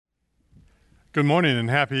Good morning and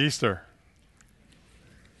happy Easter.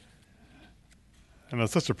 And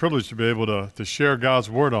it's such a privilege to be able to share God's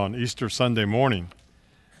Word on Easter Sunday morning.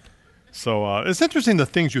 So it's interesting the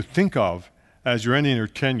things you think of as you're ending your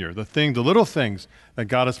tenure, the little things that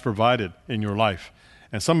God has provided in your life.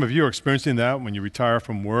 And some of you are experiencing that when you retire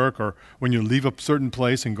from work or when you leave a certain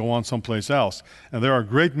place and go on someplace else. And there are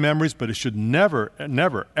great memories, but it should never,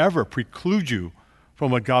 never, ever preclude you from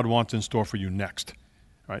what God wants in store for you next.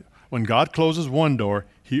 Right? When God closes one door,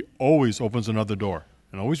 He always opens another door.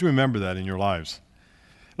 And always remember that in your lives.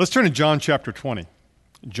 Let's turn to John chapter 20.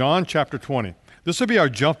 John chapter 20. This will be our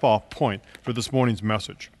jump-off point for this morning's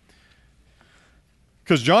message.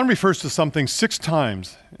 Because John refers to something 6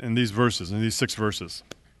 times in these 6 verses.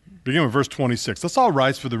 Beginning with verse 26. Let's all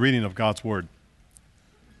rise for the reading of God's Word.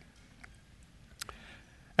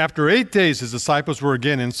 After 8 days, His disciples were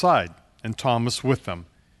again inside, and Thomas with them.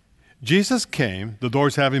 Jesus came, the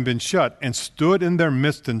doors having been shut, and stood in their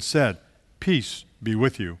midst and said, "Peace be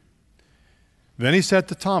with you." Then He said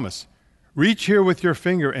to Thomas, "Reach here with your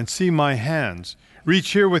finger and see my hands. Reach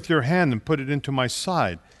here with your hand and put it into my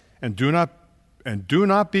side. And do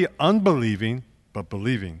not be unbelieving, but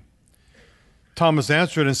believing." Thomas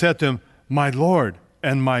answered and said to Him, "My Lord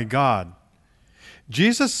and my God."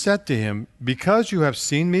 Jesus said to him, "Because you have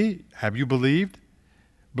seen me, have you believed?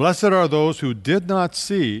 Blessed are those who did not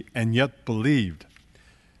see and yet believed."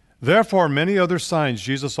 Therefore many other signs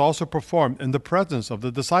Jesus also performed in the presence of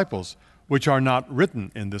the disciples, which are not written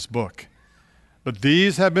in this book. But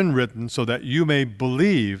these have been written so that you may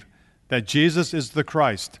believe that Jesus is the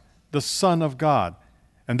Christ, the Son of God,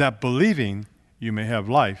 and that believing you may have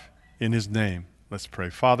life in His name. Let's pray.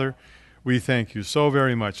 Father, we thank You so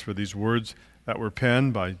very much for these words that were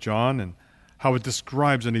penned by John and how it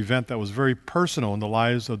describes an event that was very personal in the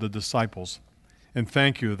lives of the disciples. And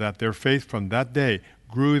thank You that their faith from that day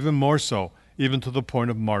grew even more so, even to the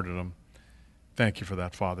point of martyrdom. Thank You for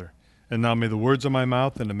that, Father. And now may the words of my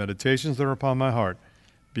mouth and the meditations that are upon my heart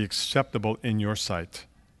be acceptable in Your sight.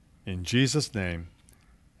 In Jesus' name,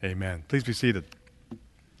 amen. Please be seated.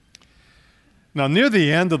 Now, near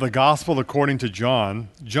the end of the Gospel according to John,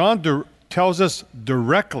 tells us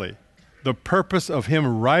directly the purpose of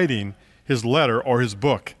him writing his letter or his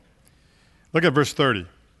book. Look at verse 30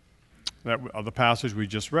 of the passage we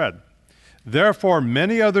just read. Therefore,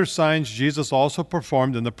 many other signs Jesus also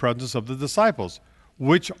performed in the presence of the disciples,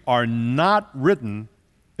 which are not written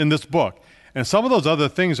in this book. And some of those other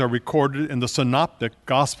things are recorded in the synoptic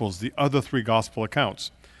Gospels, the other 3 Gospel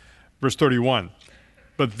accounts. Verse 31,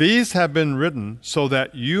 but these have been written so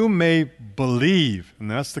that you may believe, and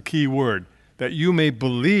that's the key word, that you may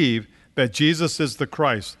believe that Jesus is the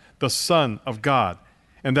Christ, the Son of God,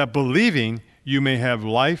 and that believing you may have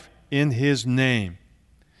life in His name.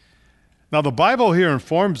 Now the Bible here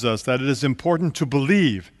informs us that it is important to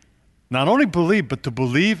believe. Not only believe, but to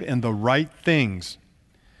believe in the right things.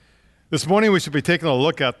 This morning we should be taking a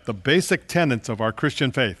look at the basic tenets of our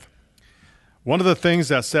Christian faith. One of the things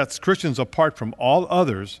that sets Christians apart from all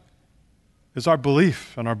others is our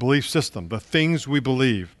belief and our belief system, the things we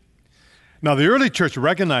believe. Now the early church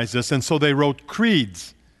recognized this, and so they wrote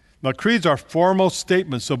creeds. Now creeds are formal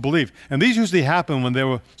statements of belief, and these usually happen when there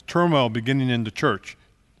was turmoil beginning in the church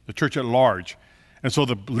at large. And so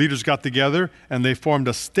the leaders got together and they formed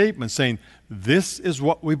a statement saying, this is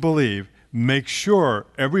what we believe. Make sure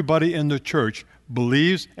everybody in the church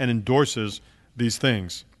believes and endorses these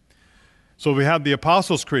things. So we have the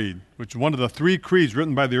Apostles' Creed, which is one of the 3 creeds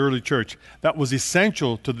written by the early church that was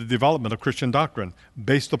essential to the development of Christian doctrine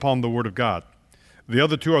based upon the Word of God. The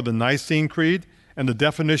other 2 are the Nicene Creed and the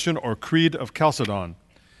definition or Creed of Chalcedon.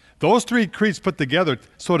 Those 3 creeds put together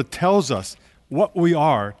sort of tells us what we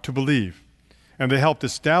are to believe. And they helped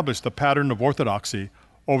establish the pattern of orthodoxy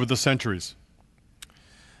over the centuries.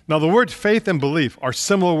 Now, the word faith and belief are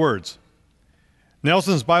similar words.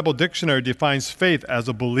 Nelson's Bible Dictionary defines faith as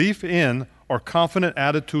a belief in or confident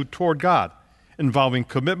attitude toward God, involving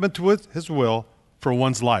commitment to His will for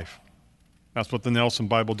one's life. That's what the Nelson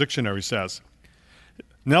Bible Dictionary says.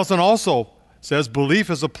 Nelson also says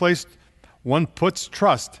belief is a place one puts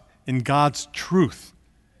trust in God's truth,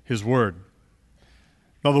 His Word.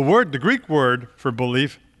 Now the Greek word for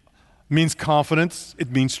belief means confidence,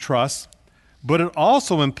 it means trust, but it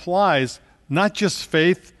also implies not just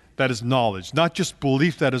faith that is knowledge, not just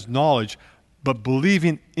belief that is knowledge, but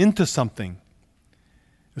believing into something.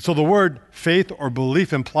 And so the word faith or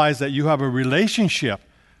belief implies that you have a relationship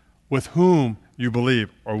with whom you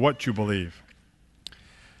believe or what you believe.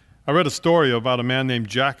 I read a story about a man named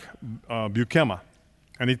Jack Buchanan,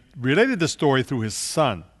 and he related this story through his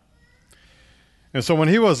son. And so when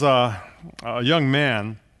he was a young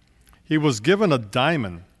man, He was given a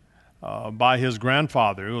diamond by his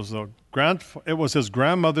grandfather. It was his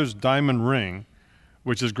grandmother's diamond ring,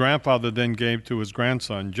 which his grandfather then gave to his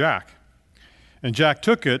grandson, Jack. And Jack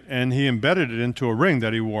took it and he embedded it into a ring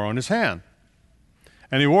that he wore on his hand.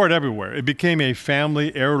 And he wore it everywhere. It became a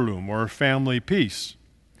family heirloom or a family piece.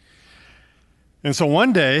 And so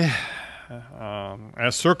one day,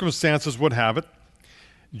 as circumstances would have it,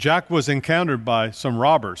 Jack was encountered by some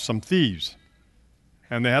robbers, some thieves.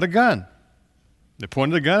 And they had a gun. They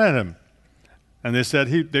pointed a gun at him. And they said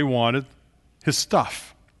they wanted his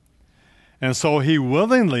stuff. And so he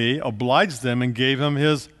willingly obliged them and gave him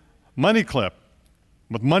his money clip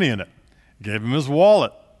with money in it. Gave him his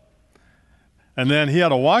wallet. And then he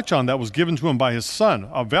had a watch on that was given to him by his son,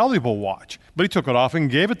 a valuable watch. But he took it off and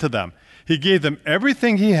gave it to them. He gave them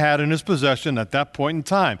everything he had in his possession at that point in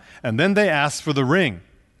time. And then they asked for the ring.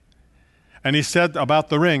 And he said about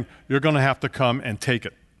the ring, "You're going to have to come and take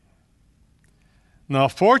it." Now,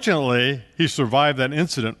 fortunately, he survived that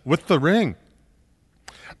incident with the ring.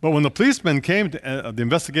 But when the policemen came, the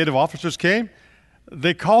investigative officers came,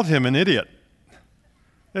 they called him an idiot.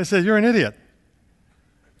 They said, "You're an idiot.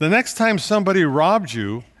 The next time somebody robbed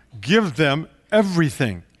you, give them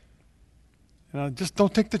everything. Just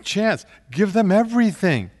don't take the chance. Give them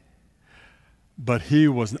everything." But he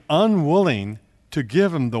was unwilling to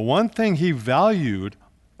give him the one thing he valued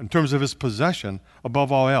in terms of his possession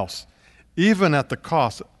above all else, even at the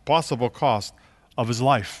possible cost of his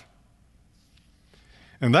life.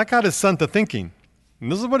 And that got his son to thinking.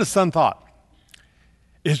 And this is what his son thought.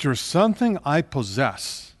 Is there something I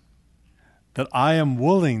possess that I am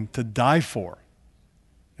willing to die for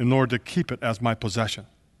in order to keep it as my possession?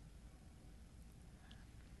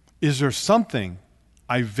 Is there something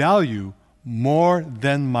I value more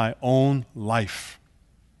than my own life?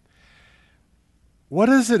 What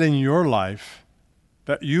is it in your life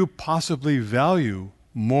that you possibly value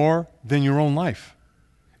more than your own life?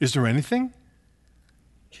 Is there anything?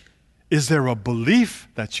 Is there a belief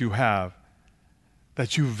that you have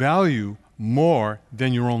that you value more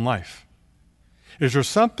than your own life? Is there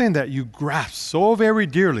something that you grasp so very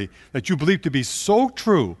dearly that you believe to be so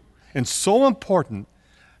true and so important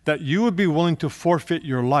that you would be willing to forfeit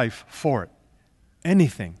your life for it?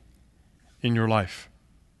 Anything in your life.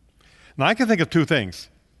 Now, I can think of two things.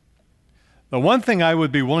 The one thing I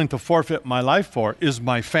would be willing to forfeit my life for is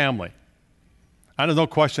my family. There's no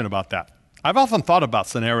question about that. I've often thought about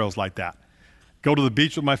scenarios like that. Go to the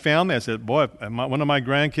beach with my family. I said, boy, one of my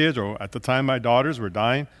grandkids, or at the time my daughters were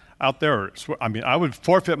dying out there, I would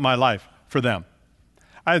forfeit my life for them.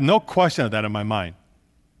 I had no question of that in my mind.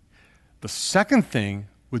 The second thing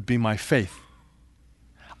would be my faith.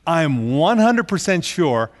 I am 100%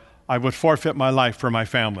 sure I would forfeit my life for my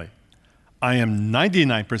family. I am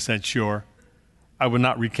 99% sure I would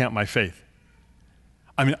not recant my faith.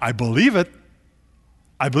 I believe it.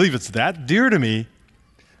 I believe it's that dear to me,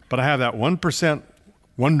 but I have that 1%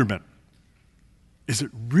 wonderment. Is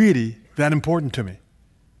it really that important to me?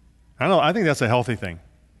 I don't know. I think that's a healthy thing,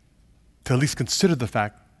 to at least consider the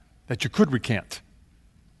fact that you could recant.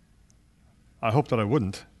 I hope that I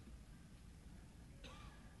wouldn't.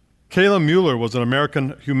 Kayla Mueller was an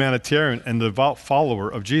American humanitarian and devout follower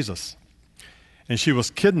of Jesus. And she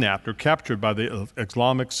was kidnapped or captured by the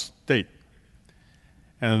Islamic State.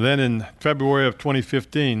 And then in February of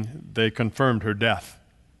 2015, they confirmed her death.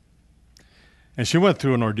 And she went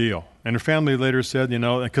through an ordeal. And her family later said,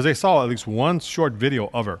 because they saw at least one short video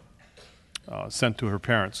of her sent to her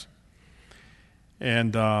parents.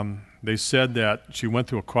 And they said that she went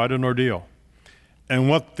through quite an ordeal. And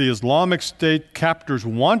what the Islamic State captors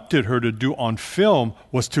wanted her to do on film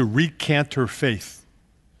was to recant her faith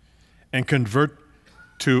and convert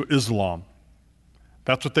to Islam.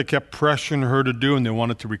 That's what they kept pressuring her to do, and they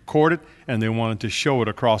wanted to record it, and they wanted to show it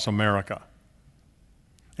across America.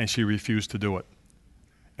 And she refused to do it.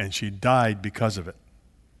 And she died because of it.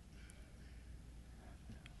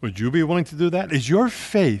 Would you be willing to do that? Is your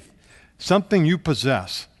faith something you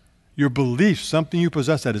possess, your belief something you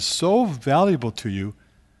possess that is so valuable to you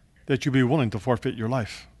that you'd be willing to forfeit your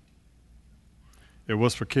life? It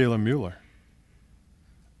was for Kayla Mueller.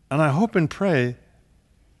 And I hope and pray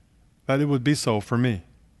that it would be so for me.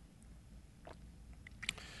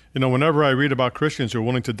 Whenever I read about Christians who are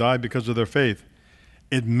willing to die because of their faith,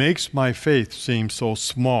 it makes my faith seem so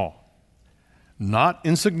small. Not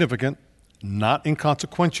insignificant, not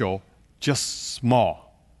inconsequential, just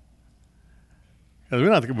small. And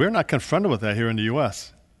we're not confronted with that here in the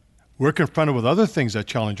U.S. We're confronted with other things that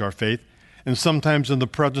challenge our faith, and sometimes in the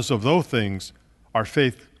presence of those things, our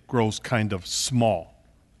faith grows kind of small.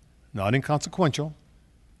 Not inconsequential,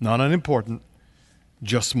 not unimportant,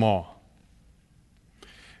 just small.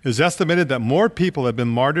 It is estimated that more people have been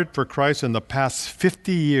martyred for Christ in the past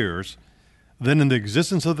 50 years than in the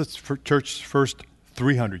existence of the church's first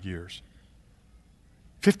 300 years.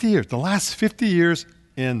 50 years. The last 50 years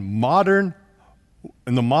in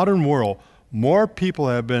the modern world, more people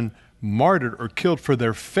have been martyred or killed for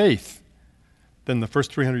their faith than the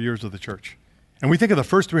first 300 years of the church. And we think of the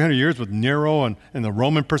first 300 years with Nero and the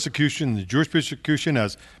Roman persecution, and the Jewish persecution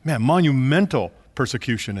as, monumental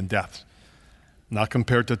persecution and death, not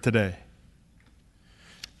compared to today.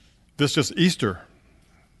 This just Easter,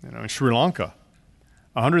 in Sri Lanka,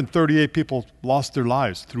 138 people lost their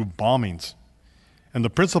lives through bombings. And the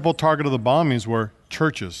principal target of the bombings were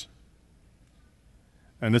churches.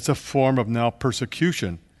 And it's a form of now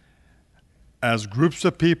persecution as groups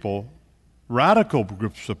of people, radical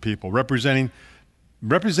groups of people, representing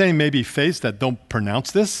maybe faiths that don't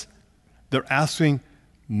pronounce this. They're asking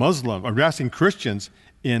Christians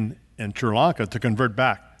in Sri Lanka to convert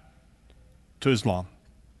back to Islam.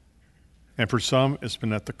 And for some, it's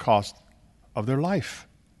been at the cost of their life.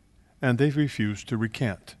 And they've refused to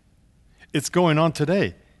recant. It's going on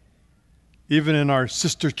today, even in our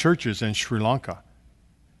sister churches in Sri Lanka.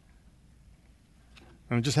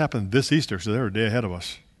 And it just happened this Easter, so they're a day ahead of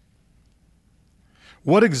us.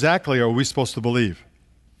 What exactly are we supposed to believe?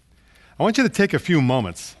 I want you to take a few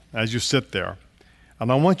moments as you sit there,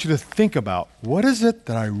 and I want you to think about, what is it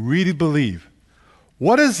that I really believe?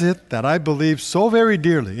 What is it that I believe so very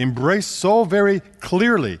dearly, embrace so very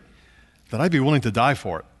clearly, that I'd be willing to die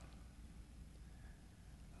for it?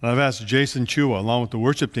 And I've asked Jason Chua, along with the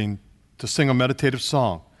worship team, to sing a meditative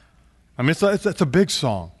song. It's a big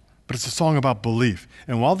song, but it's a song about belief.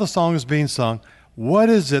 And while the song is being sung, what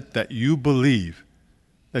is it that you believe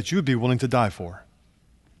that you'd be willing to die for?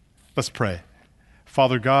 Let's pray.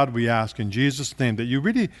 Father God, we ask in Jesus' name that you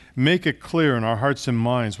really make it clear in our hearts and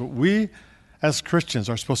minds what we as Christians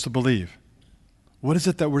are supposed to believe. What is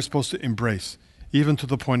it that we're supposed to embrace, even to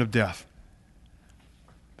the point of death?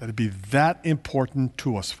 That it be that important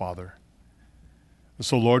to us, Father. And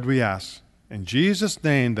so, Lord, we ask in Jesus'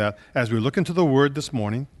 name that as we look into the Word this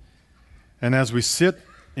morning, and as we sit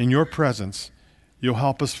in your presence, you'll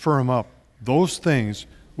help us firm up those things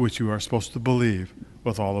which you are supposed to believe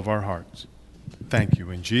with all of our hearts. Thank you.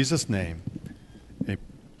 In Jesus' name, amen.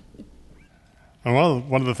 And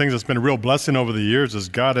one of the things that's been a real blessing over the years is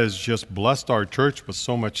God has just blessed our church with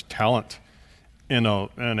so much talent in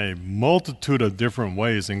a multitude of different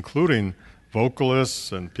ways, including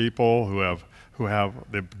vocalists and people who have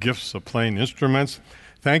the gifts of playing instruments.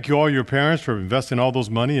 Thank you, all your parents, for investing all those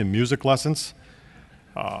money in music lessons.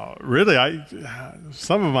 Really,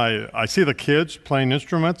 I see the kids playing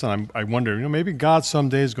instruments, and I wonder, maybe God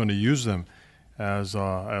someday is going to use them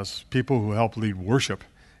as people who help lead worship.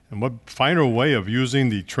 And what finer way of using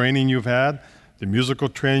the training you've had, the musical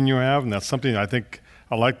training you have, and that's something I think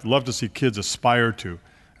love to see kids aspire to,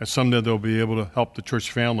 and someday they'll be able to help the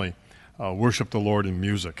church family worship the Lord in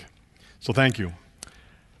music. So thank you.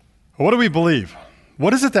 What do we believe?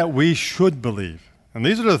 What is it that we should believe? And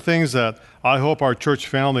these are the things that I hope our church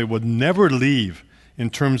family would never leave in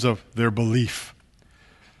terms of their belief.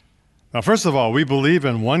 Now, first of all, we believe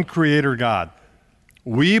in one Creator God.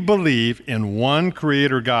 We believe in one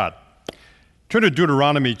Creator God. Turn to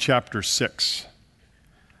Deuteronomy chapter 6.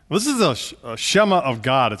 This is a Shema of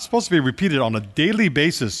God. It's supposed to be repeated on a daily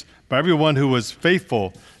basis by everyone who is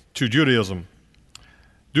faithful to Judaism.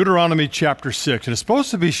 Deuteronomy chapter 6. And it's supposed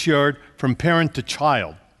to be shared from parent to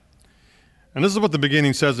child. And this is what the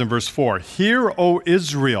beginning says in verse 4. Hear, O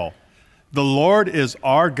Israel, the Lord is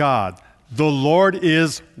our God. The Lord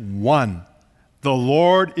is one. The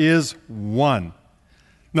Lord is one.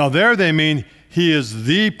 Now there they mean He is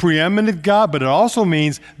the preeminent God, but it also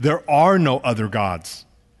means there are no other gods.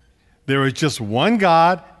 There is just one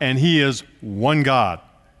God, and He is one God.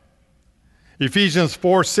 Ephesians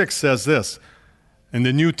 4:6 says this in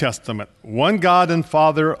the New Testament, one God and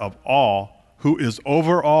Father of all, who is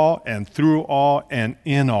over all and through all and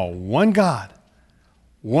in all. One God.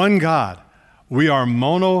 One God. We are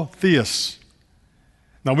monotheists.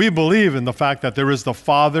 Now we believe in the fact that there is the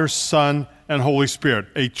Father, Son, and Holy Spirit,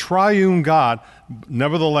 a triune God,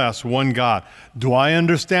 nevertheless one God. Do I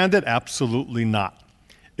understand it? Absolutely not.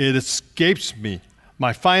 It escapes me.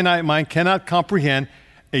 My finite mind cannot comprehend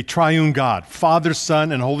a triune God, Father,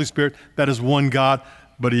 Son, and Holy Spirit, that is one God,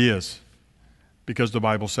 but He is, because the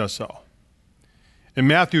Bible says so. In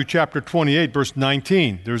Matthew chapter 28, verse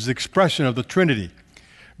 19, there's the expression of the Trinity.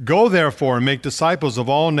 Go therefore and make disciples of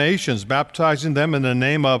all nations, baptizing them in the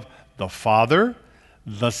name of the Father,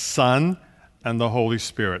 the Son, and the Holy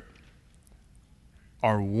Spirit.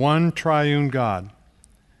 Our one triune God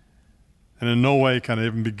and in no way can I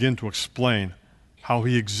even begin to explain how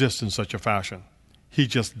he exists in such a fashion. He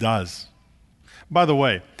just does. By the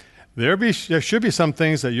way, there should be some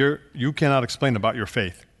things that you cannot explain about your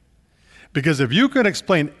faith. Because if you could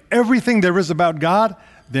explain everything there is about God,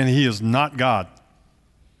 then he is not God.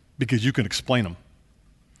 Because you can explain him.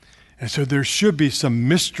 And so there should be some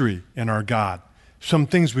mystery in our God. Some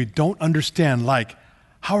things we don't understand, like,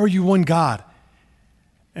 how are you one God?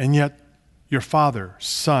 And yet, your Father,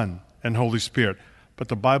 Son, and Holy Spirit. But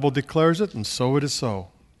the Bible declares it, and so it is so.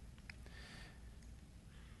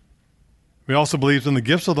 We also believe in the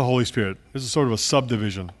gifts of the Holy Spirit. This is sort of a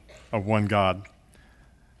subdivision of one God.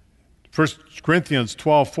 1 Corinthians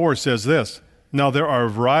 12:4 says this, "Now there are a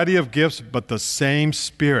variety of gifts, but the same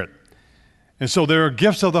Spirit." And so there are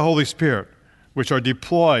gifts of the Holy Spirit, which are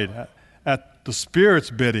deployed at the Spirit's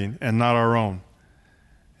bidding and not our own.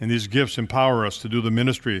 And these gifts empower us to do the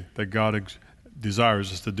ministry that God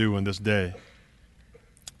desires us to do in this day.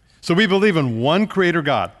 So we believe in one Creator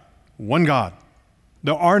God, one God.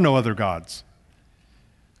 There are no other gods.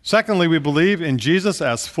 Secondly, we believe in Jesus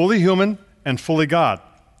as fully human and fully God.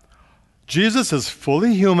 Jesus is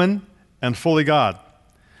fully human and fully God.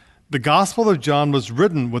 The Gospel of John was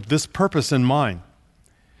written with this purpose in mind.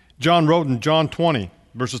 John wrote in John 20,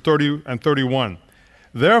 verses 30 and 31,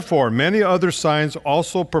 "Therefore many other signs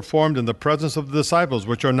also performed in the presence of the disciples,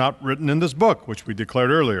 which are not written in this book," which we declared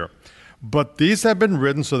earlier. "But these have been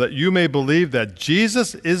written so that you may believe that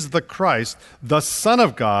Jesus is the Christ, the Son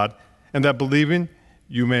of God, and that believing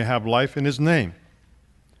you may have life in his name."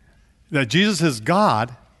 That Jesus is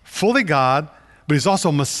God, fully God, but he's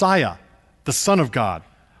also Messiah, the Son of God,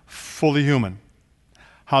 fully human.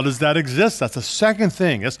 How does that exist? That's the second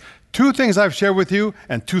thing. It's two things I've shared with you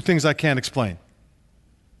and two things I can't explain.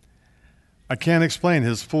 I can't explain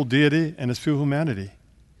his full deity and his full humanity.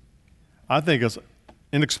 I think it's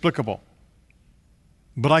inexplicable.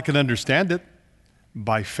 But I can understand it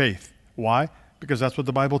by faith. Why? Because that's what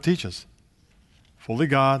the Bible teaches. Fully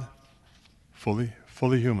God,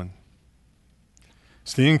 fully human.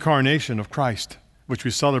 It's the incarnation of Christ, which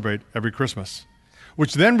we celebrate every Christmas,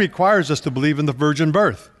 which then requires us to believe in the virgin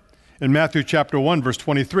birth. In Matthew chapter 1, verse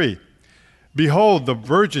 23, "Behold, the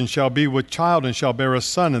virgin shall be with child and shall bear a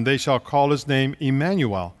son, and they shall call his name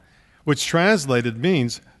Emmanuel," which translated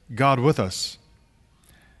means God with us.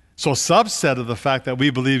 So a subset of the fact that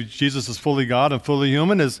we believe Jesus is fully God and fully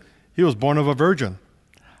human is he was born of a virgin.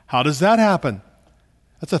 How does that happen?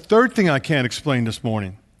 That's a third thing I can't explain this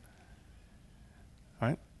morning.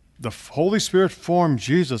 Right? The Holy Spirit formed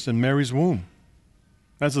Jesus in Mary's womb.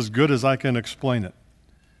 That's as good as I can explain it.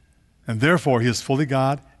 And therefore, he is fully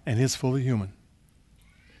God and he is fully human.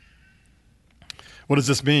 What does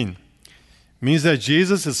this mean? It means that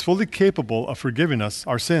Jesus is fully capable of forgiving us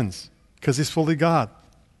our sins because he's fully God.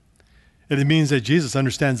 And it means that Jesus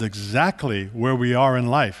understands exactly where we are in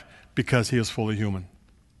life because he is fully human.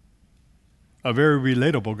 A very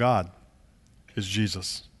relatable God is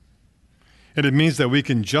Jesus. And it means that we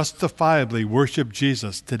can justifiably worship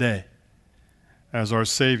Jesus today as our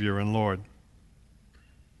Savior and Lord.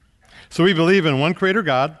 So we believe in one Creator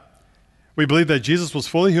God. We believe that Jesus was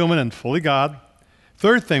fully human and fully God.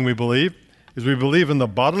 Third thing we believe is we believe in the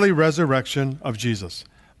bodily resurrection of Jesus.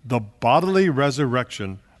 The bodily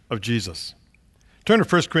resurrection of Jesus. Turn to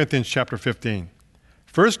 1 Corinthians chapter 15.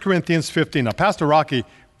 1 Corinthians 15. Now, Pastor Rocky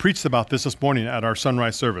preached about this morning at our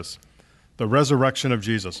sunrise service. The resurrection of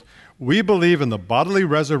Jesus. We believe in the bodily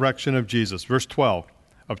resurrection of Jesus. Verse 12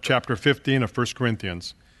 of chapter 15 of 1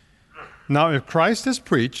 Corinthians. "Now, if Christ is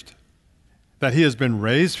preached that he has been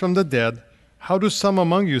raised from the dead, how do some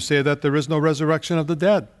among you say that there is no resurrection of the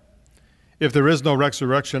dead? If there is no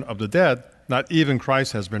resurrection of the dead, not even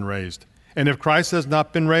Christ has been raised. And if Christ has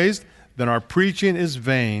not been raised, then our preaching is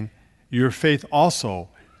vain, your faith also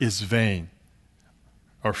is vain,"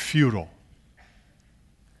 or futile.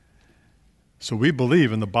 So we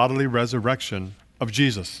believe in the bodily resurrection of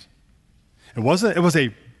Jesus. It was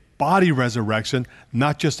a body resurrection,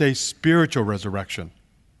 not just a spiritual resurrection.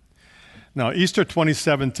 Now, Easter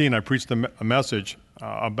 2017, I preached a message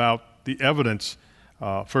about the evidence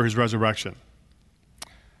for his resurrection.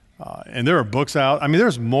 And there are books out. I mean,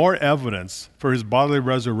 there's more evidence for his bodily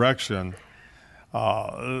resurrection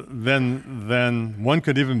than one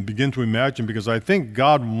could even begin to imagine, because I think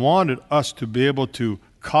God wanted us to be able to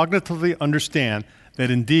cognitively understand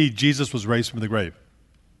that indeed Jesus was raised from the grave.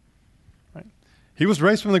 Right? He was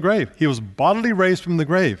raised from the grave. He was bodily raised from the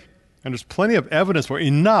grave. And there's plenty of evidence for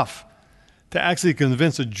enough to actually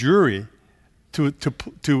convince a jury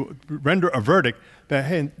to render a verdict that,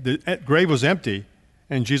 hey, the grave was empty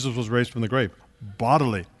and Jesus was raised from the grave,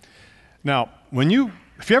 bodily. Now, when you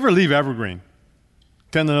If you ever leave Evergreen,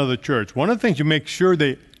 attend another church, one of the things you make sure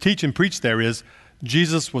they teach and preach there is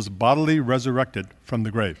Jesus was bodily resurrected from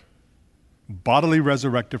the grave. Bodily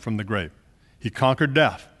resurrected from the grave. He conquered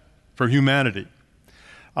death for humanity.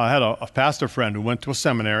 I had a pastor friend who went to a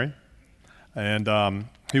seminary, and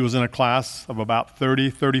he was in a class of about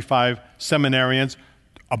 30, 35 seminarians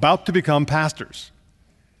about to become pastors.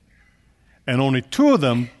 And only 2 of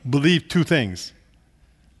them believed 2 things.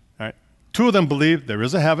 Right? 2 of them believed there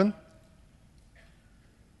is a heaven,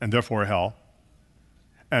 and therefore a hell.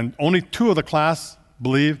 And only 2 of the class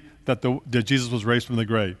believed that Jesus was raised from the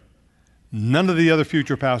grave. None of the other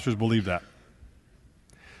future pastors believed that.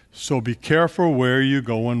 So be careful where you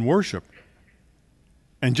go and worship.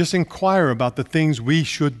 And just inquire about the things we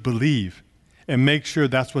should believe and make sure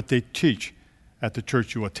that's what they teach at the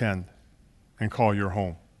church you attend and call your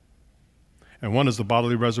home. And one is the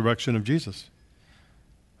bodily resurrection of Jesus.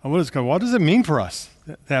 And what does it mean for us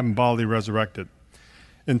to have him bodily resurrected?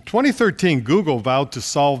 In 2013, Google vowed to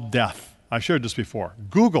solve death. I shared this before.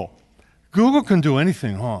 Google can do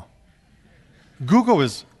anything, huh? Google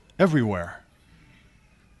is everywhere.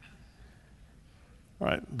 All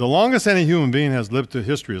right. The longest any human being has lived through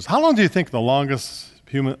history is, how long do you think the longest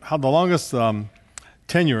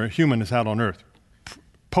tenure a human has had on earth?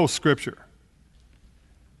 Post-Scripture.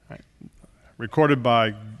 Right. Recorded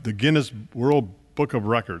by the Guinness World Book of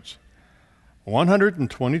Records.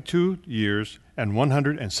 122 years and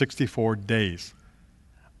 164 days.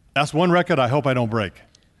 That's one record I hope I don't break.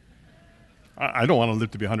 I don't want to live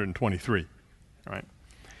to be 123. All right.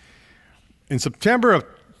 In September of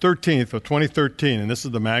 13th of 2013, and this is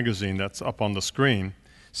the magazine that's up on the screen,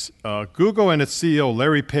 Google and its CEO,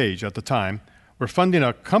 Larry Page, at the time, were funding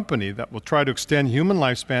a company that will try to extend human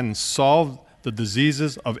lifespan and solve the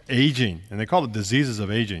diseases of aging, and they call it diseases of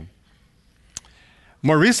aging.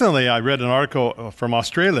 More recently, I read an article from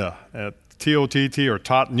Australia at TOTT or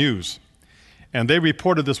TOT News, and they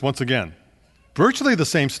reported this once again. Virtually the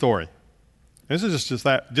same story. This is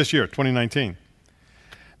this year, 2019.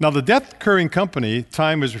 Now, the death-occurring company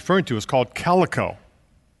Time is referring to is called Calico.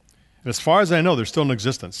 And as far as I know, they're still in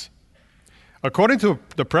existence. According to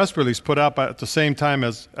the press release put out at the same time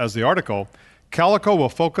as the article, Calico will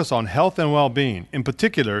focus on health and well-being, in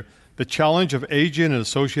particular, the challenge of aging and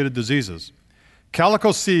associated diseases.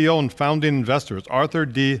 Calico's CEO and founding investor is Arthur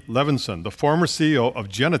D. Levinson, the former CEO of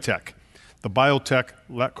Genentech, the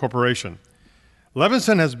biotech corporation.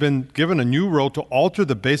 Levinson has been given a new role to alter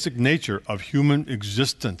the basic nature of human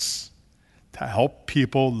existence, to help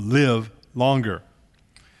people live longer.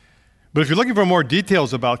 But if you're looking for more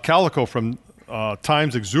details about Calico from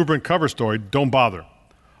Time's exuberant cover story, don't bother.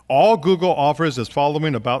 All Google offers is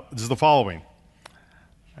the following.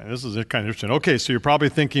 And this is kind of interesting. Okay, so you're probably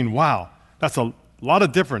thinking, wow, that's a lot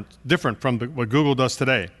of different from what Google does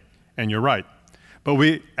today. And you're right. But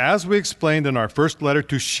as we explained in our first letter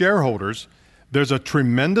to shareholders, there's a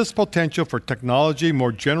tremendous potential for technology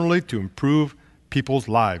more generally to improve people's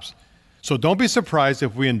lives. So don't be surprised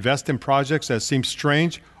if we invest in projects that seem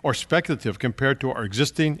strange or speculative compared to our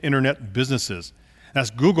existing internet businesses.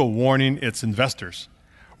 That's Google warning its investors.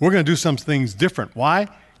 We're going to do some things different. Why?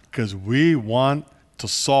 Because we want to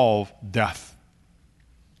solve death.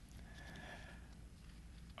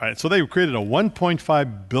 All right, so they created a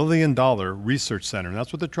 $1.5 billion research center, and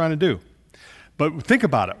that's what they're trying to do. But think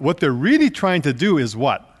about it. What they're really trying to do is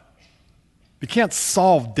what? You can't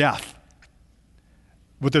solve death.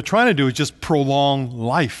 What they're trying to do is just prolong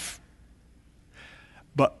life.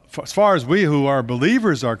 But as far as we who are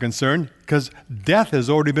believers are concerned, because death has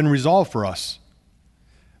already been resolved for us.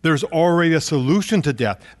 There's already a solution to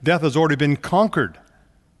death. Death has already been conquered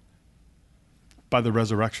by the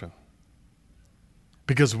resurrection.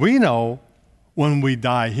 Because we know when we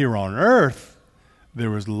die here on earth,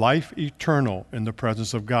 there is life eternal in the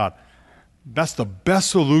presence of God. That's the best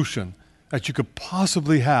solution that you could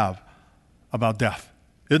possibly have about death,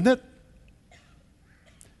 isn't it?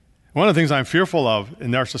 One of the things I'm fearful of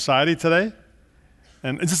in our society today,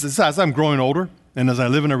 and this is as I'm growing older and as I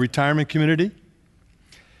live in a retirement community,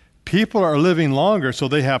 people are living longer so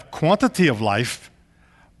they have quantity of life,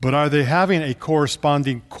 but are they having a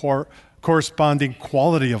corresponding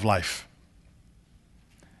quality of life?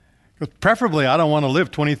 Preferably, I don't want to live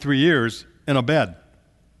 23 years in a bed,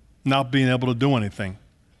 not being able to do anything.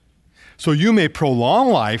 So you may prolong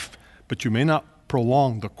life, but you may not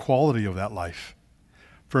prolong the quality of that life.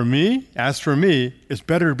 For me, it's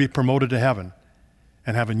better to be promoted to heaven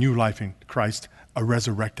and have a new life in Christ, a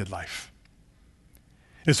resurrected life.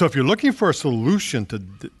 And so if you're looking for a solution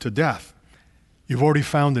to death, you've already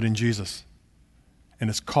found it in Jesus. And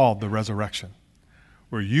it's called the resurrection,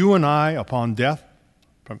 where you and I, upon death,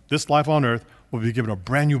 from this life on earth, we'll be given a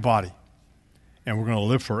brand new body. And we're going to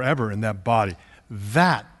live forever in that body.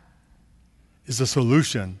 That is the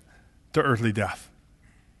solution to earthly death.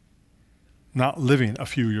 Not living a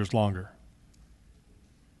few years longer.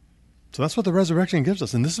 So that's what the resurrection gives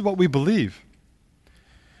us, and this is what we believe.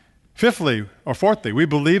 Fifthly, or fourthly, we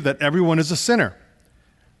believe that everyone is a sinner.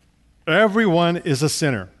 Everyone is a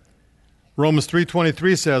sinner. Romans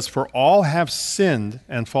 3:23 says, "For all have sinned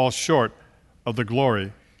and fall short of the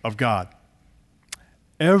glory of God."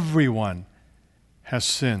 Everyone has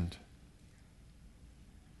sinned.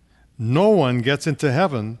 No one gets into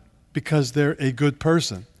heaven because they're a good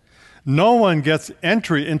person. No one gets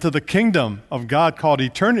entry into the kingdom of God called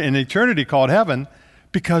eternity called heaven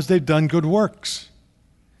because they've done good works.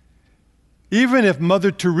 Even if Mother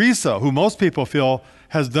Teresa, who most people feel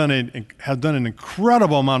has done an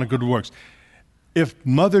incredible amount of good works, if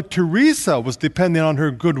Mother Teresa was depending on her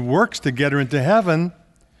good works to get her into heaven,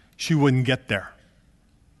 she wouldn't get there.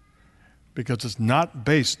 Because it's not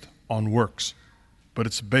based on works, but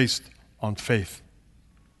it's based on faith.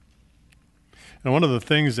 And one of the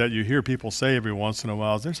things that you hear people say every once in a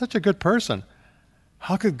while is, they're such a good person.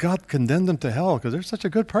 How could God condemn them to hell because they're such a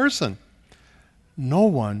good person? No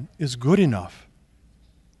one is good enough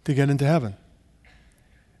to get into heaven.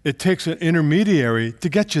 It takes an intermediary to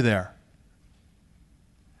get you there.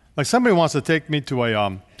 Like somebody wants to take me to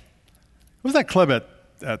what's that club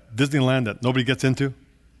at Disneyland that nobody gets into?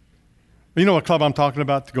 You know what club I'm talking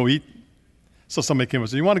about, to go eat? So somebody came and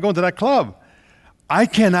said, "You want to go into that club?" I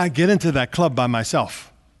cannot get into that club by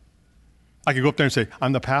myself. I could go up there and say,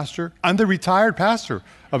 "I'm the pastor. I'm the retired pastor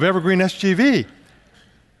of Evergreen SGV."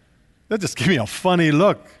 They'll just give me a funny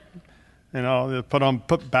look. You know,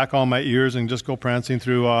 put back on my ears and just go prancing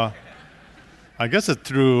through, I guess it's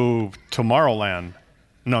through Tomorrowland.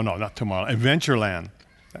 No, not Tomorrowland, Adventureland.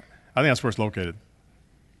 I think that's where it's located.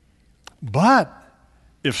 But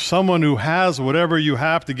if someone who has whatever you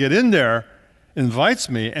have to get in there invites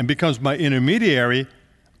me and becomes my intermediary,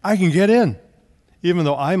 I can get in, even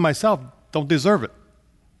though I myself don't deserve it.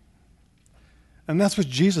 And that's what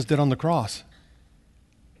Jesus did on the cross.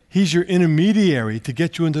 He's your intermediary to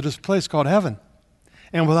get you into this place called heaven.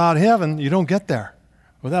 And without heaven, you don't get there.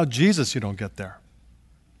 Without Jesus, you don't get there.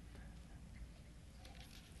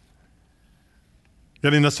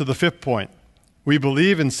 Getting us to the fifth point. We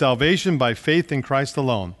believe in salvation by faith in Christ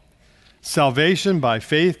alone. Salvation by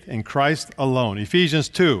faith in Christ alone. Ephesians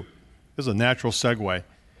 2. This is a natural segue.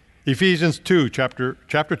 Ephesians 2, chapter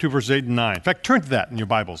 2, verses 8 and 9. In fact, turn to that in your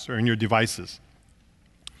Bibles or in your devices.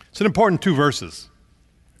 It's an important 2 verses.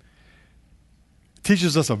 It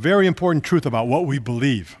teaches us a very important truth about what we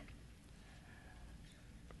believe.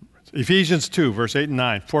 Ephesians 2, verse 8 and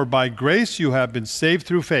 9. "For by grace you have been saved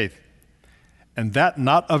through faith, and that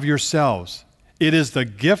not of yourselves. It is the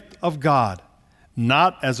gift of God,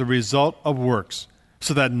 not as a result of works,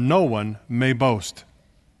 so that no one may boast."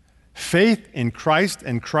 Faith in Christ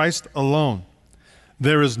and Christ alone.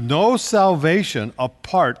 There is no salvation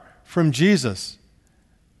apart from Jesus.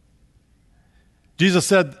 Jesus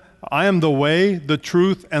said, "I am the way, the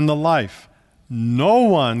truth, and the life. No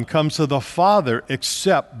one comes to the Father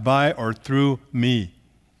except by or through me."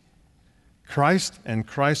 Christ and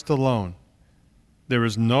Christ alone. There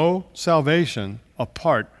is no salvation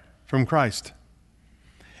apart from Christ.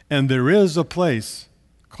 And there is a place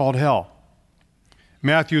called hell.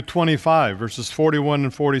 Matthew 25, verses 41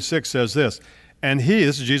 and 46 says this,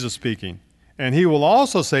 this is Jesus speaking, "And he will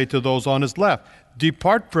also say to those on his left,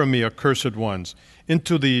 'Depart from me, accursed ones,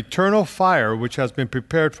 into the eternal fire which has been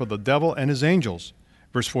prepared for the devil and his angels.'"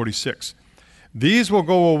 Verse 46, "These will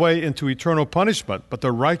go away into eternal punishment, but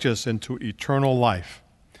the righteous into eternal life."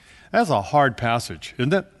 That's a hard passage,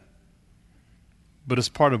 isn't it? But it's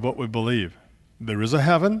part of what we believe. There is a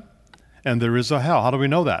heaven and there is a hell. How do we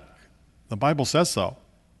know that? The Bible says so.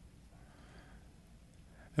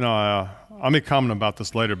 You know, I'll make comment about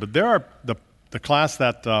this later, but there are the class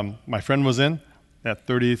that my friend was in, that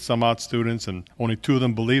 30 some odd students, and only 2 of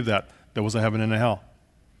them believed that there was a heaven and a hell.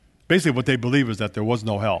 Basically what they believe is that there was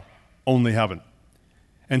no hell, only heaven.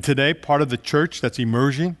 And today, part of the church that's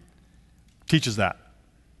emerging teaches that.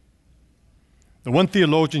 The one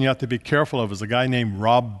theologian you have to be careful of is a guy named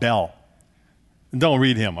Rob Bell. And don't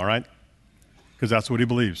read him, all right? Because that's what he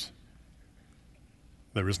believes.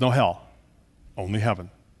 There is no hell, only heaven.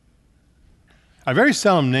 I very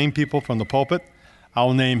seldom name people from the pulpit.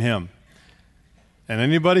 I'll name him. And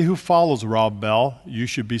anybody who follows Rob Bell, you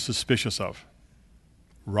should be suspicious of.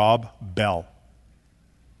 Rob Bell.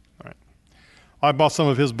 All right. I bought some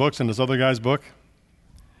of his books and this other guy's book,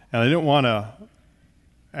 and I didn't want to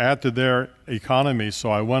add to their economy, so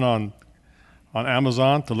I went on on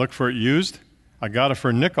Amazon to look for it used. I got it for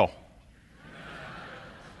a nickel.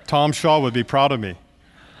 Tom Shaw would be proud of me.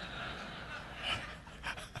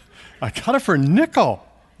 I got it for a nickel,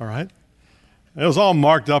 all right? It was all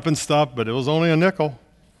marked up and stuff, but it was only a nickel.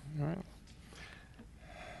 All right.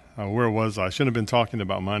 Where was I? I shouldn't have been talking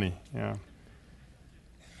about money. Yeah.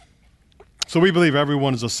 So we believe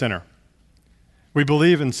everyone is a sinner. We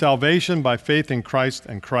believe in salvation by faith in Christ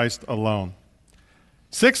and Christ alone.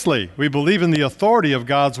 Sixthly, we believe in the authority of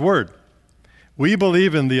God's Word. We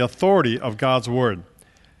believe in the authority of God's Word.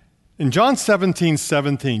 In John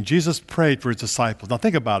 17:17, Jesus prayed for his disciples. Now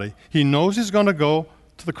think about it. He knows he's going to go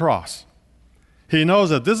to the cross. He knows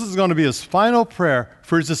that this is going to be his final prayer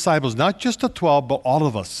for his disciples, not just the 12, but all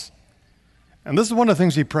of us. And this is one of the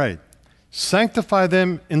things he prayed. Sanctify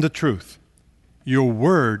them in the truth. Your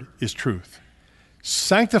word is truth.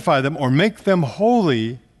 Sanctify them or make them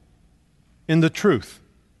holy in the truth.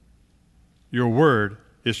 Your word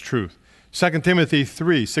is truth. 2 Timothy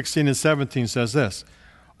 3:16 and 17 says this.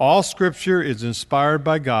 All Scripture is inspired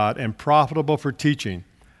by God and profitable for teaching,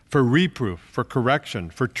 for reproof, for correction,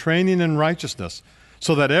 for training in righteousness,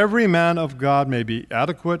 so that every man of God may be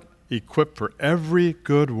adequate, equipped for every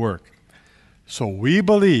good work. So we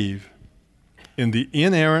believe in the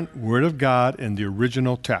inerrant Word of God in the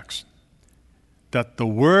original text, that the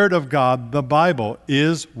Word of God, the Bible,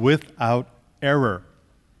 is without error.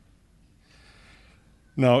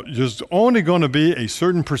 Now, there's only going to be a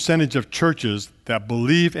certain percentage of churches that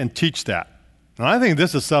believe and teach that. And I think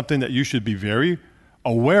this is something that you should be very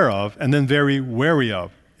aware of and then very wary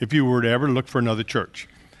of if you were to ever look for another church.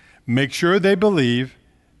 Make sure they believe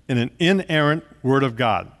in an inerrant Word of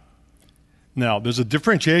God. Now, there's a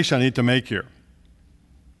differentiation I need to make here.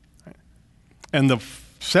 And the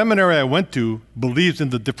seminary I went to believes in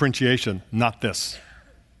the differentiation, not this.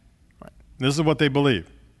 This is what they believe.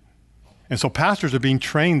 And so pastors are being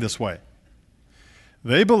trained this way.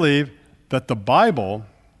 They believe that the Bible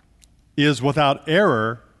is without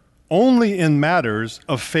error only in matters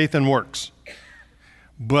of faith and works.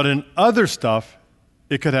 But in other stuff,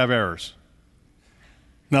 it could have errors.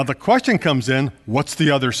 Now the question comes in, what's the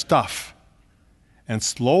other stuff? And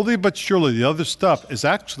slowly but surely, the other stuff is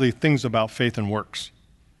actually things about faith and works.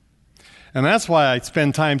 And that's why I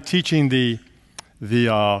spend time teaching the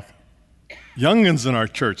youngins in our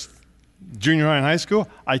church, junior high and high school.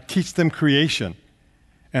 I teach them creation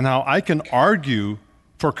and how I can argue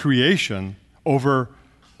for creation over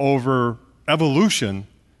evolution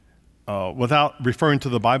without referring to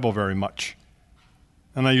the Bible very much.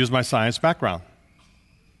 And I use my science background.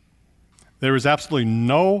 There is absolutely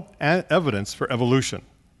no evidence for evolution.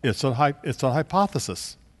 It's a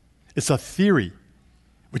hypothesis. It's a theory,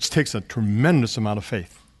 which takes a tremendous amount of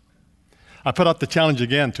faith. I put out the challenge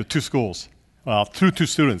again to two schools, through two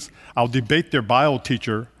students. I'll debate their bio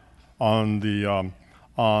teacher on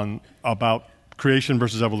about creation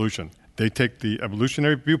versus evolution. They take the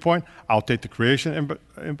evolutionary viewpoint. I'll take the creation,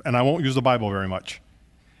 and I won't use the Bible very much.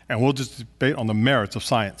 And we'll just debate on the merits of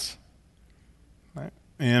science. Right?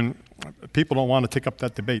 And people don't want to take up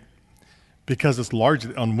that debate because it's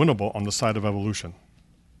largely unwinnable on the side of evolution.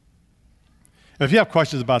 And if you have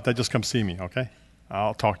questions about that, just come see me, okay?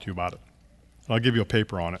 I'll talk to you about it. I'll give you a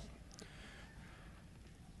paper on it.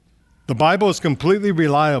 The Bible is completely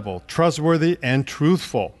reliable, trustworthy, and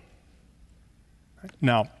truthful.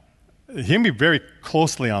 Now, hear me very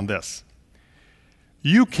closely on this.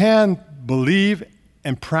 You can believe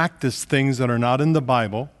and practice things that are not in the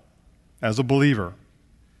Bible as a believer,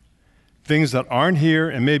 things that aren't here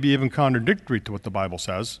and maybe even contradictory to what the Bible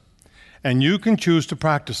says, and you can choose to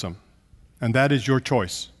practice them, and that is your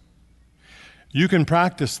choice. You can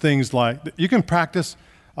practice things like, you can practice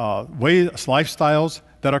lifestyles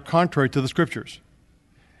that are contrary to the Scriptures.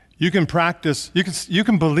 You can practice, you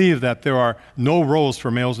can believe that there are no roles for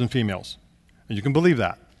males and females, and you can believe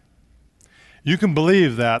that. You can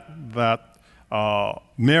believe that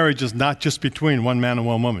marriage is not just between one man and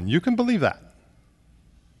one woman. You can believe that.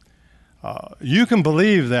 You can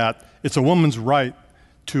believe that it's a woman's right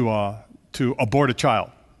to abort a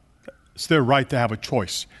child. It's their right to have a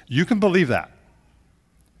choice. You can believe that.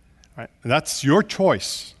 Right? That's your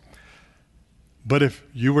choice. But if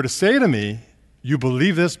you were to say to me, you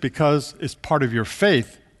believe this because it's part of your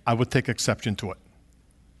faith, I would take exception to it.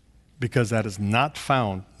 Because that is not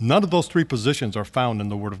found. None of those three positions are found in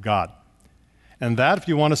the Word of God. And that, if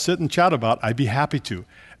you want to sit and chat about, I'd be happy to.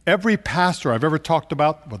 Every pastor I've ever talked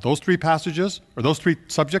about with those three passages, or those three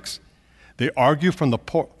subjects, they argue from the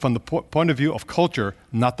point of view of culture,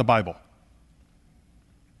 not the Bible.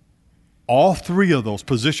 All three of those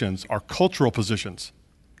positions are cultural positions.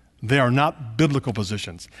 They are not biblical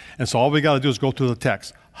positions. And so all we got to do is go through the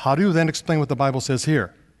text. How do you then explain what the Bible says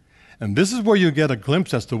here? And this is where you get a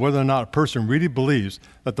glimpse as to whether or not a person really believes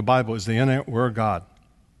that the Bible is the inerrant word of God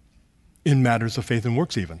in matters of faith and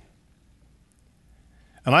works even.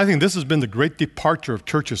 And I think this has been the great departure of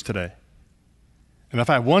churches today. And if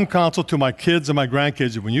I have one counsel to my kids and my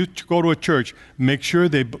grandkids, when you go to a church, make sure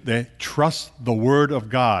they trust the Word of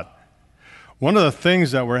God. One of the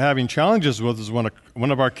things that we're having challenges with is when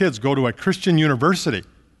one of our kids go to a Christian university,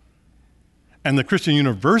 and the Christian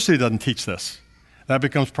university doesn't teach this. That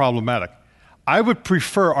becomes problematic. I would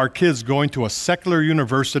prefer our kids going to a secular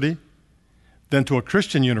university than to a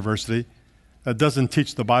Christian university that doesn't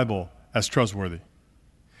teach the Bible as trustworthy.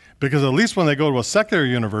 Because at least when they go to a secular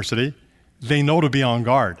university, they know to be on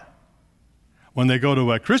guard. When they go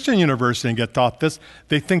to a Christian university and get taught this,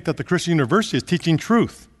 they think that the Christian university is teaching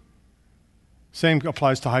truth. Same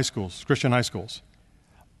applies to high schools, Christian high schools.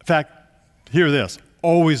 In fact, hear this,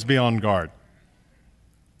 always be on guard.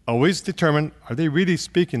 Always determine, are they really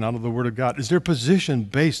speaking out of the Word of God? Is their position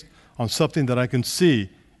based on something that I can see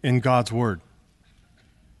in God's Word?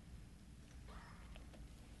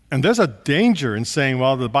 And there's a danger in saying,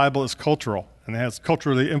 well, the Bible is cultural, and it has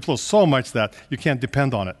culturally influenced so much that you can't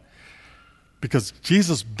depend on it. Because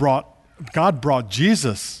God brought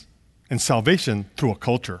Jesus and salvation through a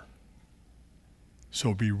culture.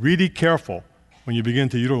 So be really careful when you begin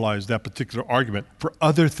to utilize that particular argument for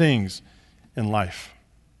other things in life.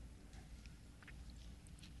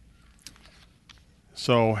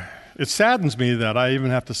 So it saddens me that I even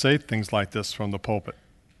have to say things like this from the pulpit.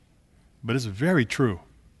 But it's very true.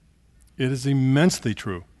 It is immensely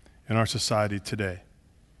true in our society today.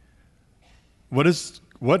 What is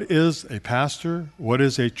a pastor, what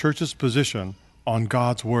is a church's position on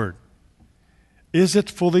God's Word? Is it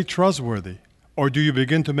fully trustworthy? Or do you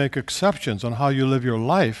begin to make exceptions on how you live your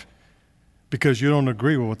life because you don't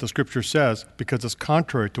agree with what the Scripture says because it's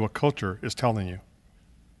contrary to what culture is telling you?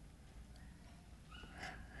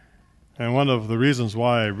 And one of the reasons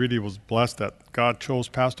why I really was blessed that God chose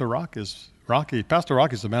Pastor Rocky is Pastor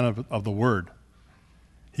Rocky is a man of the Word.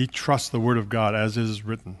 He trusts the Word of God as it is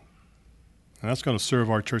written. And that's going to serve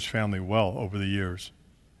our church family well over the years.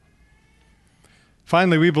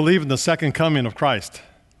 Finally, we believe in the second coming of Christ.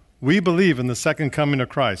 We believe in the second coming of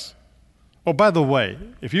Christ. Oh, by the way,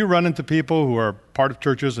 if you run into people who are part of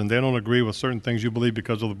churches and they don't agree with certain things you believe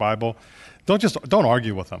because of the Bible, don't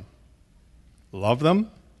argue with them. Love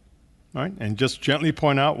them, right? And just gently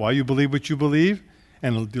point out why you believe what you believe,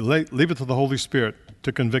 and leave it to the Holy Spirit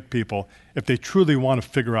to convict people if they truly want to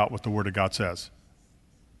figure out what the Word of God says.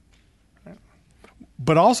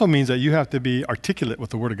 But it also means that you have to be articulate with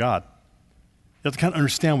the Word of God. You have to kind of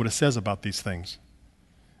understand what it says about these things.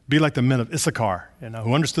 Be like the men of Issachar,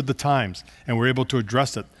 who understood the times and were able to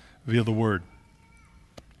address it via the Word.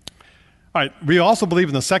 All right, we also believe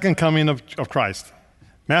in the second coming of Christ.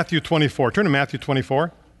 Matthew 24. Turn to Matthew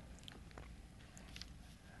 24.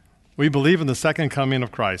 We believe in the second coming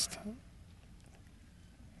of Christ.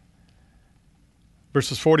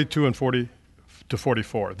 Verses 42 and 40 to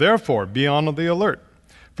 44. Therefore, be on the alert,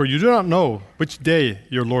 for you do not know which day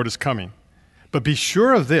your Lord is coming. But be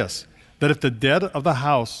sure of this, that if the head of the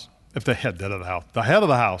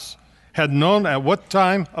house had known at what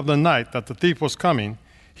time of the night that the thief was coming,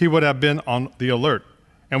 he would have been on the alert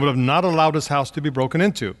and would have not allowed his house to be broken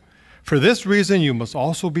into. For this reason you must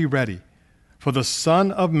also be ready, for the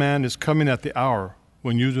Son of Man is coming at the hour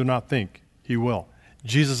when you do not think he will.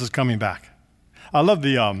 Jesus is coming back. I love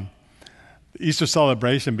the Easter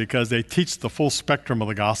celebration because they teach the full spectrum of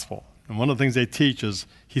the gospel. And one of the things they teach is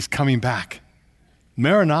he's coming back.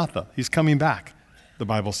 Maranatha, he's coming back, the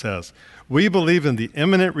Bible says. We believe in the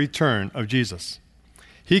imminent return of Jesus.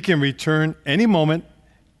 He can return any moment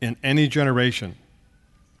in any generation.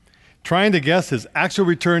 Trying to guess his actual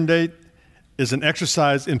return date is an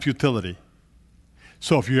exercise in futility.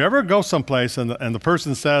 So if you ever go someplace and the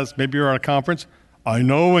person says, maybe you're at a conference, I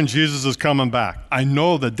know when Jesus is coming back. I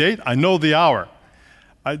know the date, I know the hour.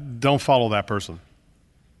 I don't follow that person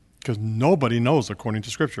because nobody knows according to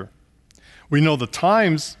Scripture. We know the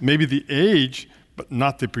times, maybe the age, but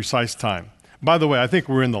not the precise time. By the way, I think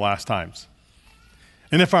we're in the last times.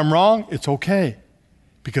 And if I'm wrong, it's okay,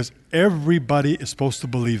 because everybody is supposed to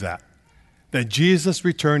believe that Jesus'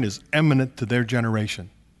 return is imminent to their generation.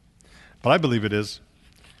 But I believe it is.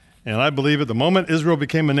 And I believe at the moment Israel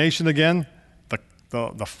became a nation again,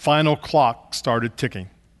 the final clock started ticking.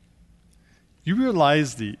 You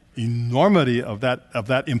realize the enormity of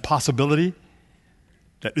that impossibility?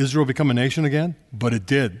 That Israel become a nation again? But it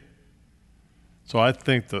did. So I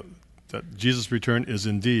think that Jesus' return is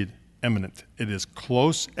indeed imminent. It is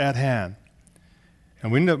close at hand.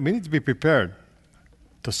 And we need to be prepared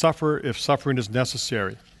to suffer if suffering is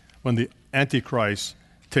necessary when the Antichrist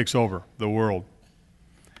takes over the world.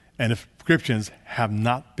 And if Christians have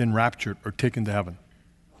not been raptured or taken to heaven.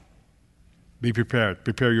 Be prepared.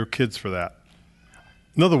 Prepare your kids for that.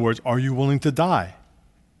 In other words, are you willing to die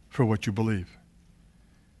for what you believe?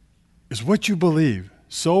 Is what you believe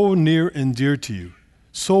so near and dear to you,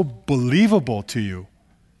 so believable to you,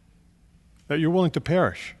 that you're willing to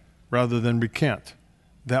perish rather than recant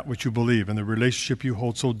that which you believe and the relationship you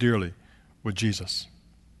hold so dearly with Jesus?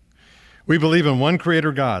 We believe in one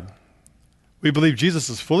Creator God. We believe Jesus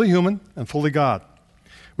is fully human and fully God.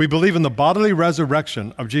 We believe in the bodily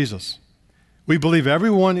resurrection of Jesus. We believe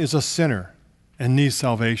everyone is a sinner and needs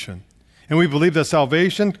salvation. And we believe that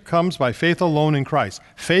salvation comes by faith alone in Christ.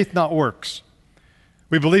 Faith, not works.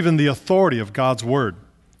 We believe in the authority of God's Word.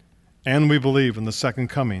 And we believe in the second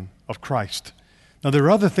coming of Christ. Now, there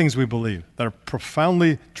are other things we believe that are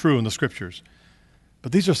profoundly true in the Scriptures.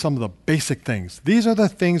 But these are some of the basic things. These are the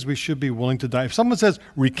things we should be willing to die. If someone says,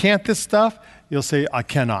 recant this stuff, you'll say, I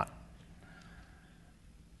cannot.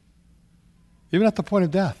 Even at the point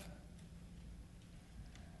of death.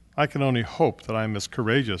 I can only hope that I'm as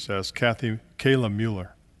courageous as Kayla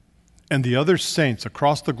Mueller and the other saints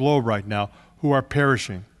across the globe right now who are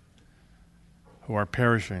perishing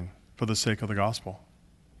for the sake of the gospel.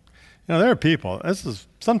 You know, there are people,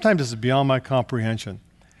 sometimes this is beyond my comprehension.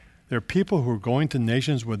 There are people who are going to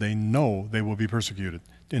nations where they know they will be persecuted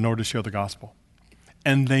in order to share the gospel.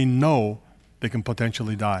 And they know they can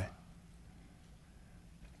potentially die.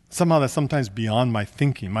 Somehow that's sometimes beyond my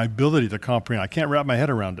thinking, my ability to comprehend. I can't wrap my head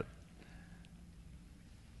around it.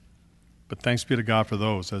 But thanks be to God for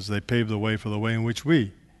those as they pave the way for the way in which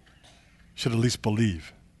we should at least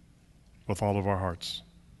believe with all of our hearts.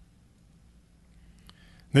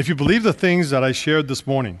 And if you believe the things that I shared this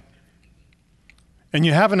morning, and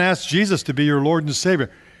you haven't asked Jesus to be your Lord and Savior,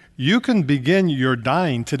 you can begin your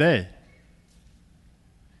dying today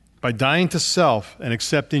by dying to self and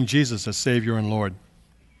accepting Jesus as Savior and Lord.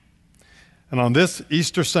 And on this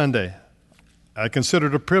Easter Sunday, I consider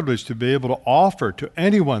it a privilege to be able to offer to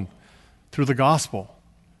anyone through the gospel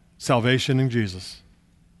salvation in Jesus,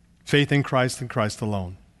 faith in Christ and Christ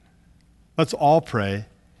alone. Let's all pray.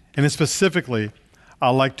 And specifically,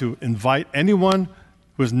 I'd like to invite anyone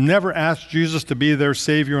who has never asked Jesus to be their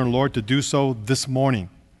Savior and Lord to do so this morning,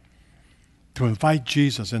 to invite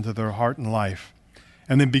Jesus into their heart and life,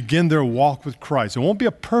 and then begin their walk with Christ. It won't be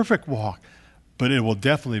a perfect walk, but it will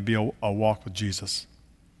definitely be a walk with Jesus,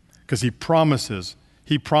 because He promises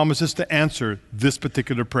to answer this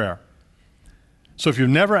particular prayer. So if you've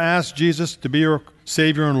never asked Jesus to be your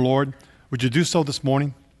Savior and Lord, would you do so this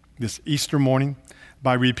morning, this Easter morning,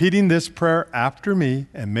 by repeating this prayer after me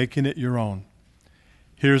and making it your own?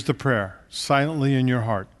 Here's the prayer, silently in your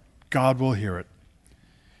heart. God will hear it.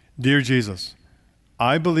 Dear Jesus,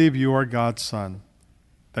 I believe you are God's Son,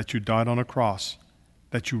 that you died on a cross,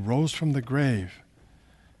 that you rose from the grave.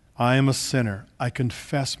 I am a sinner. I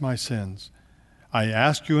confess my sins. I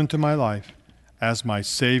ask you into my life as my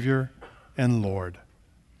Savior and Lord.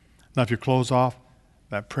 Now, if you close off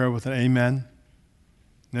that prayer with an amen,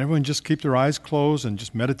 and everyone just keep their eyes closed and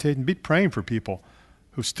just meditate and be praying for people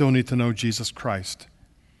who still need to know Jesus Christ.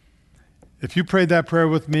 If you prayed that prayer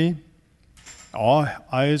with me, all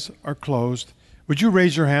eyes are closed. Would you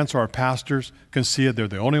raise your hand so our pastors can see it? They're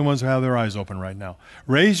the only ones who have their eyes open right now.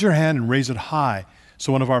 Raise your hand and raise it high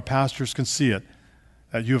so one of our pastors can see it,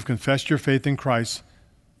 that you have confessed your faith in Christ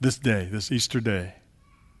this day, this Easter day.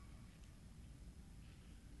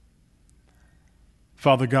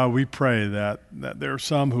 Father God, we pray that there are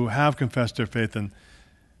some who have confessed their faith and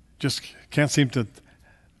just can't seem to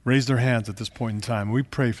raise their hands at this point in time. We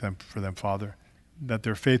pray for them, Father, that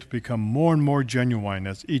their faith will become more and more genuine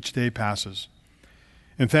as each day passes.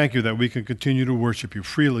 And thank you that we can continue to worship you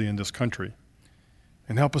freely in this country.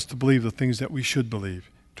 And help us to believe the things that we should believe,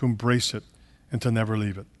 to embrace it, and to never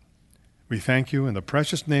leave it. We thank you in the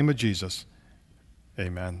precious name of Jesus.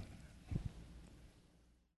 Amen.